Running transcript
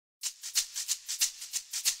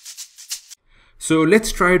So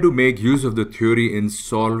let's try to make use of the theory in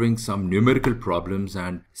solving some numerical problems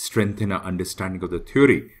and strengthen our understanding of the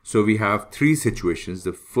theory. So we have three situations.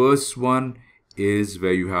 The first one is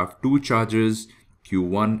where you have two charges,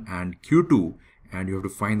 Q1 and Q2, and you have to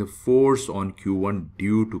find the force on Q1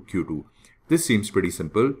 due to Q2. This seems pretty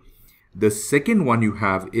simple. The second one you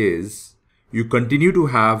have is you continue to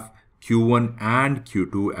have Q1 and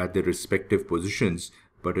Q2 at their respective positions,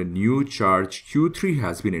 but a new charge Q3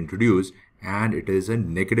 has been introduced, and it is a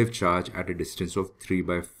negative charge at a distance of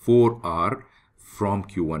 3/4r from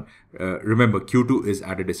Q1. Remember, Q2 is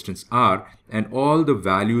at a distance r, and all the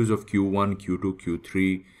values of Q1, Q2,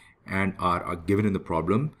 Q3 and r are given in the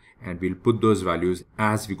problem, and we'll put those values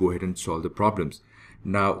as we go ahead and solve the problems.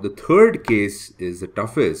 Now the third case is the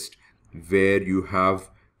toughest, where you have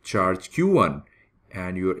charge Q1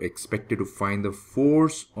 and you're expected to find the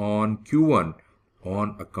force on Q1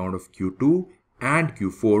 on account of Q2 and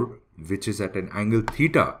Q4, which is at an angle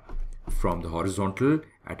theta from the horizontal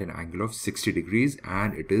at an angle of 60 degrees,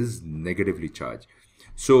 and it is negatively charged.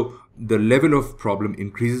 So the level of problem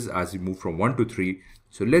increases as we move from 1 to 3.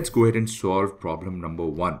 So let's go ahead and solve problem number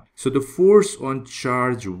 1. So the force on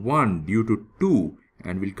charge 1 due to 2,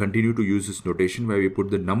 and we'll continue to use this notation where we put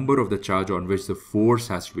the number of the charge on which the force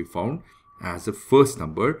has to be found as the first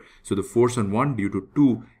number. So the force on 1 due to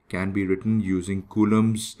 2 can be written using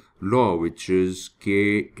Coulomb's law, which is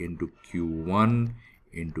K into Q1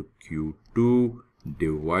 into Q2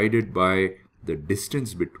 divided by the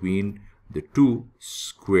distance between the two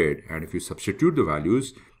squared. And if you substitute the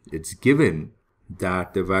values, it's given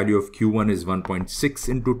that the value of Q1 is 1.6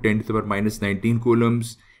 into 10 to the power minus 19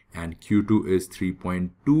 coulombs, and Q2 is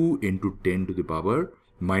 3.2 into 10 to the power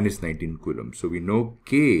minus 19 coulombs. So we know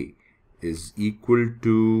K is equal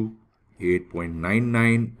to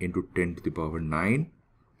 8.99 into 10 to the power 9.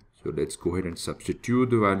 So let's go ahead and substitute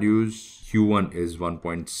the values. Q1 is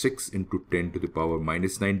 1.6 into 10 to the power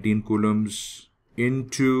minus 19 coulombs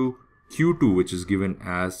into Q2, which is given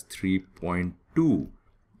as 3.2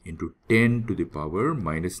 into 10 to the power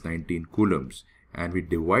minus 19 coulombs. And we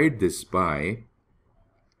divide this by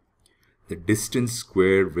the distance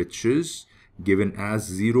square, which is given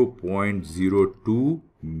as 0.02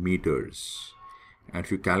 meters. And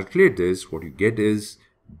if you calculate this, what you get is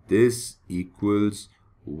this equals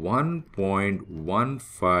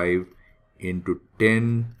 1.15 into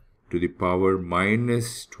 10 to the power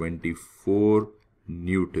minus 24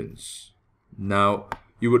 newtons. Now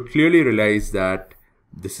you would clearly realize that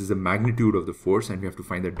this is the magnitude of the force, and we have to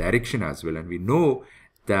find the direction as well. And we know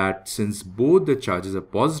that since both the charges are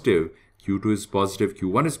positive, Q2 is positive,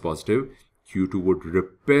 Q1 is positive, Q2 would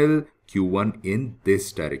repel Q1 in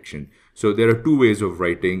this direction. So there are two ways of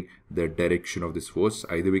writing the direction of this force.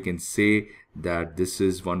 Either we can say that this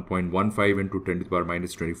is 1.15 into 10 to the power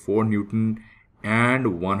minus 24 Newton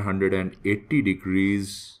and 180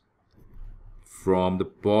 degrees from the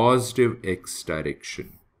positive x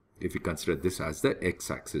direction, if we consider this as the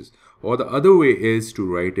x-axis. Or the other way is to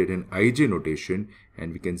write it in ij notation,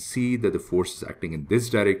 and we can see that the force is acting in this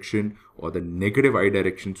direction or the negative I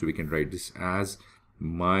direction. So we can write this as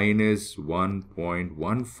minus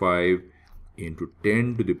 1.15 into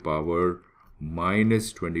 10 to the power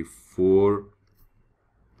minus 24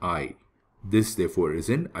 I. This therefore is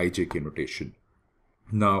in ijk notation.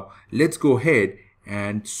 Now let's go ahead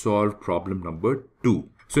and solve problem number 2.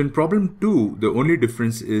 So in problem 2, the only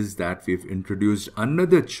difference is that we've introduced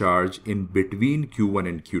another charge in between Q1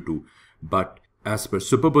 and Q2. But as per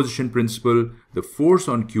superposition principle, the force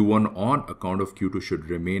on Q1 on account of Q2 should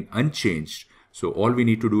remain unchanged. So all we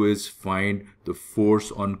need to do is find the force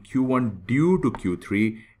on Q1 due to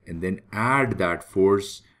Q3 and then add that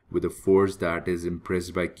force with the force that is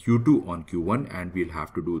impressed by Q2 on Q1, and we'll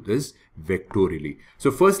have to do this vectorially.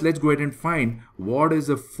 So first let's go ahead and find what is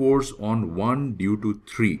the force on 1 due to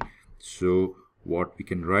 3. So what we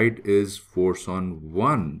can write is force on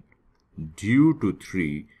 1 due to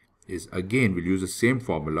 3 is, again we'll use the same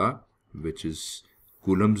formula, which is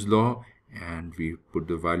Coulomb's law, and we put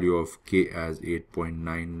the value of K as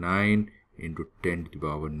 8.99 into 10 to the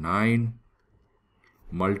power 9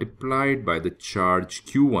 multiplied by the charge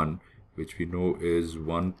Q1, which we know is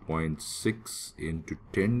 1.6 into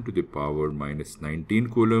 10 to the power minus 19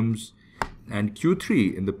 coulombs, and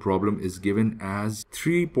Q3 in the problem is given as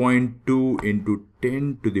 3.2 into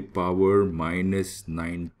 10 to the power minus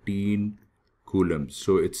 19 coulombs.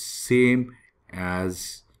 So it's same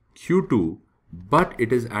as Q2, but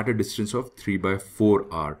it is at a distance of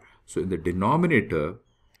 3/4r. So in the denominator,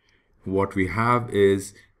 what we have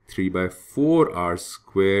is 3/4r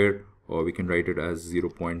squared, or we can write it as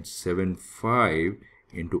 0.75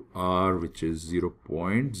 into r, which is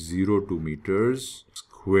 0.02 meters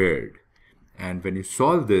squared. And when you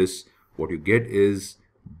solve this, what you get is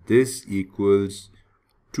this equals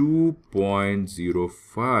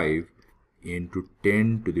 2.05 into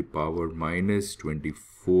 10 to the power minus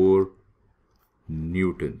 24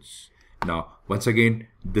 newtons. Now, once again,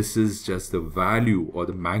 this is just the value or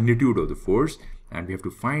the magnitude of the force, and we have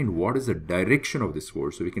to find what is the direction of this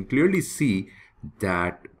force. So we can clearly see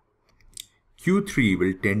that Q3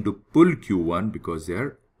 will tend to pull Q1 because they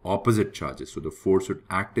are opposite charges. So the force would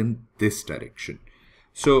act in this direction.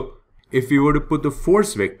 So if we were to put the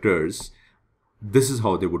force vectors, this is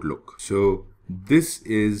how they would look. So this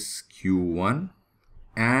is Q1,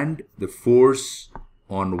 and the force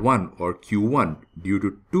on 1 or Q1 due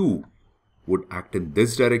to 2 would act in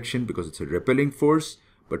this direction because it's a repelling force,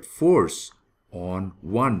 but force on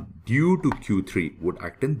 1 due to Q3 would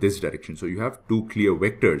act in this direction. So you have two clear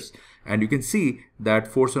vectors, and you can see that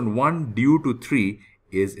force on 1 due to 3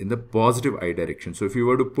 is in the positive I direction. So if you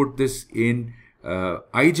were to put this in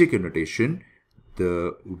ijk notation,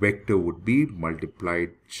 the vector would be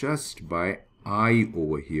multiplied just by I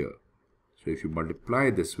over here. So if you multiply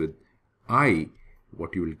this with I,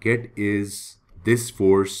 what you will get is this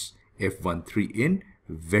force F13 in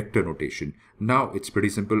vector notation. Now it's pretty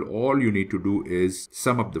simple. All you need to do is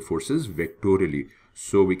sum up the forces vectorially.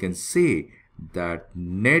 So we can say that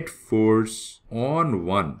net force on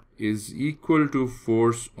 1 is equal to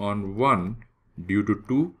force on 1 due to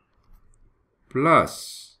 2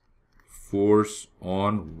 plus force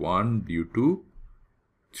on 1 due to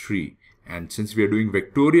 3. And since we are doing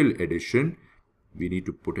vectorial addition, we need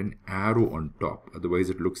to put an arrow on top. Otherwise,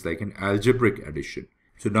 it looks like an algebraic addition.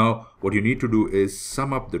 So now what you need to do is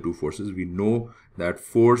sum up the two forces. We know that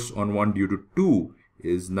force on 1 due to 2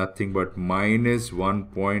 is nothing but minus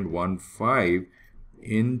 1.15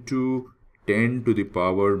 into 10 to the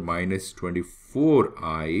power minus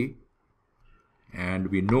 24i.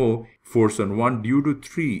 And we know force on 1 due to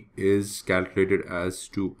 3 is calculated as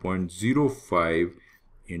 2.05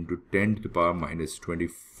 into 10 to the power minus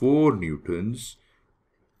 24 newtons,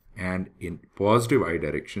 and in positive I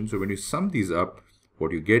direction. So when you sum these up,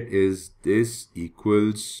 what you get is this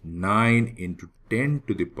equals 9 into 10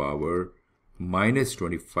 to the power minus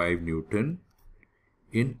 25 newton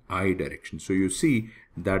in I direction. So you see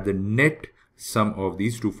that the net sum of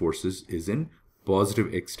these two forces is in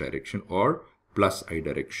positive X direction or plus I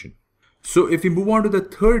direction. So if we move on to the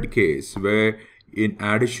third case, where in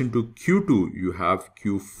addition to Q2 you have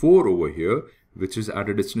Q4 over here, which is at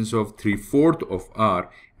a distance of 3/4 of r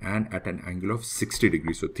and at an angle of 60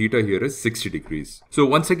 degrees. So theta here is 60 degrees. So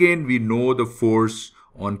once again, we know the force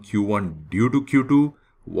on Q1 due to Q2.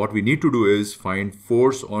 What we need to do is find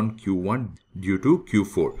force on Q1 due to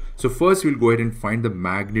Q4. So first we'll go ahead and find the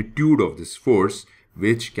magnitude of this force,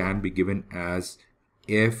 which can be given as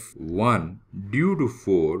F1 due to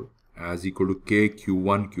 4 as equal to K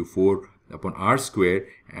Q1 Q4 upon r square,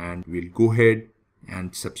 and we'll go ahead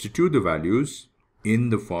and substitute the values in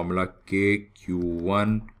the formula K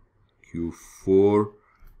Q1 Q4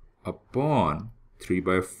 upon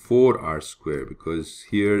 3/4 r square, because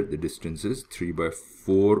here the distance is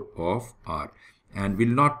 3/4 of r, and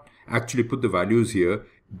we'll not actually put the values here,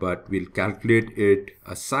 but we'll calculate it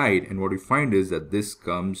aside, and what we find is that this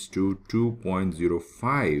comes to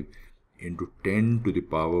 2.05 into 10 to the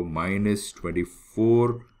power minus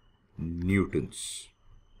 24 newtons.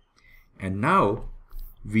 And now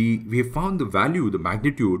we have found the value, the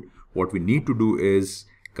magnitude. What we need to do is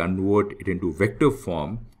convert it into vector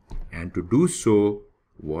form, and to do so,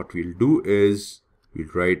 what we'll do is we'll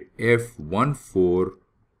write F14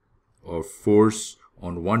 or force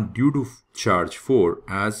on 1 due to charge 4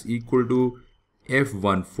 as equal to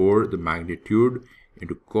F14, the magnitude,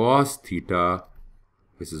 into cos theta,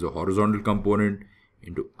 this is a horizontal component,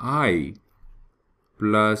 into I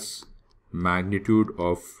plus magnitude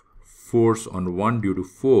of force on 1 due to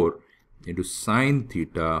 4 into sine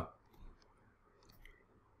theta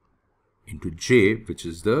into j, which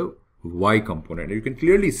is the y component. And you can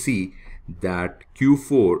clearly see that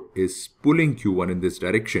Q4 is pulling Q1 in this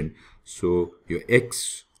direction. So your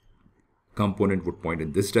x component would point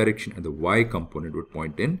in this direction and the y component would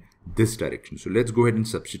point in this direction. So let's go ahead and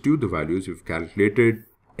substitute the values. We've calculated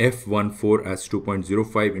F14 as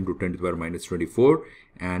 2.05 into 10 to the power minus 24,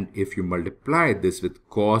 and if you multiply this with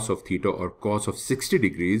cos of theta or cos of 60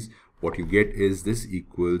 degrees, what you get is this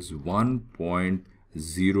equals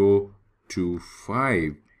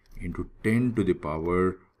 1.025 into 10 to the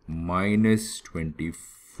power minus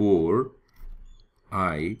 24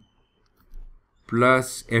 I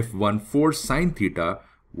plus F14 sine theta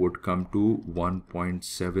would come to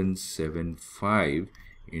 1.775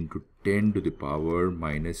 into 10 to the power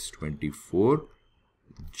minus 24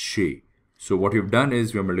 J. So what we've done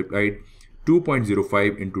is we have multiplied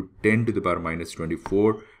 2.05 into 10 to the power minus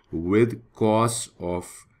 24 with cos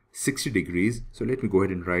of 60 degrees. So let me go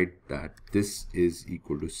ahead and write that this is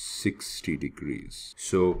equal to 60 degrees.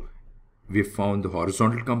 So we have found the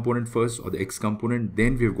horizontal component first, or the x component.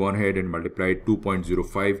 Then we have gone ahead and multiplied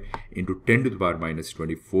 2.05 into 10 to the power minus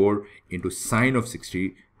 24 into sine of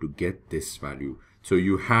 60 to get this value. So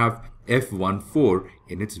you have F14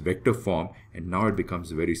 in its vector form, and now it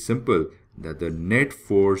becomes very simple that the net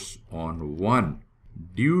force on 1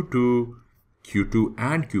 due to Q2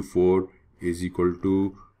 and Q4 is equal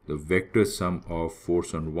to the vector sum of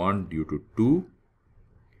force on 1 due to 2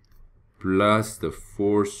 plus the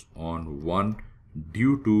force on 1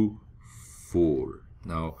 due to 4.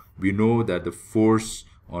 Now we know that the force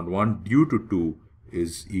on 1 due to 2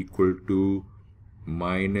 is equal to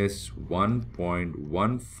minus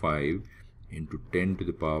 1.15 into 10 to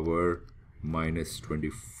the power minus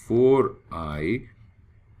 24I,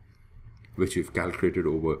 which we've calculated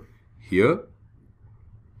over here,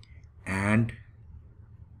 and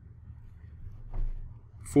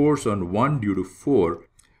force on 1 due to 4.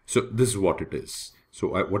 So this is what it is. So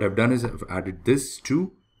what I've done is I've added this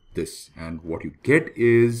to this, and what you get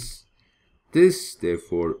is this,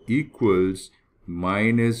 therefore equals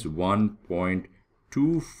minus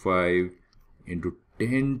 1.25 into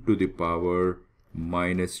 10 to the power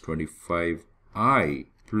minus 25I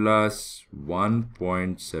plus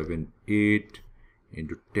 1.78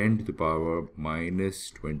 into 10 to the power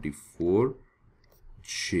minus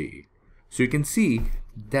 24J. So you can see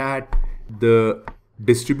that the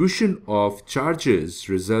distribution of charges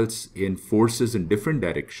results in forces in different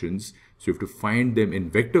directions. So you have to find them in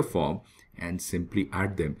vector form and simply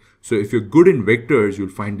add them. So if you're good in vectors, you'll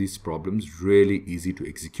find these problems really easy to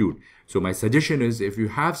execute. So my suggestion is, if you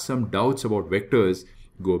have some doubts about vectors,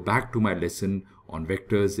 go back to my lesson on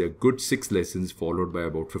vectors. They're good 6 lessons followed by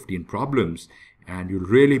about 15 problems, and you'll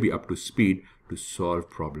really be up to speed to solve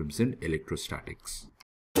problems in electrostatics.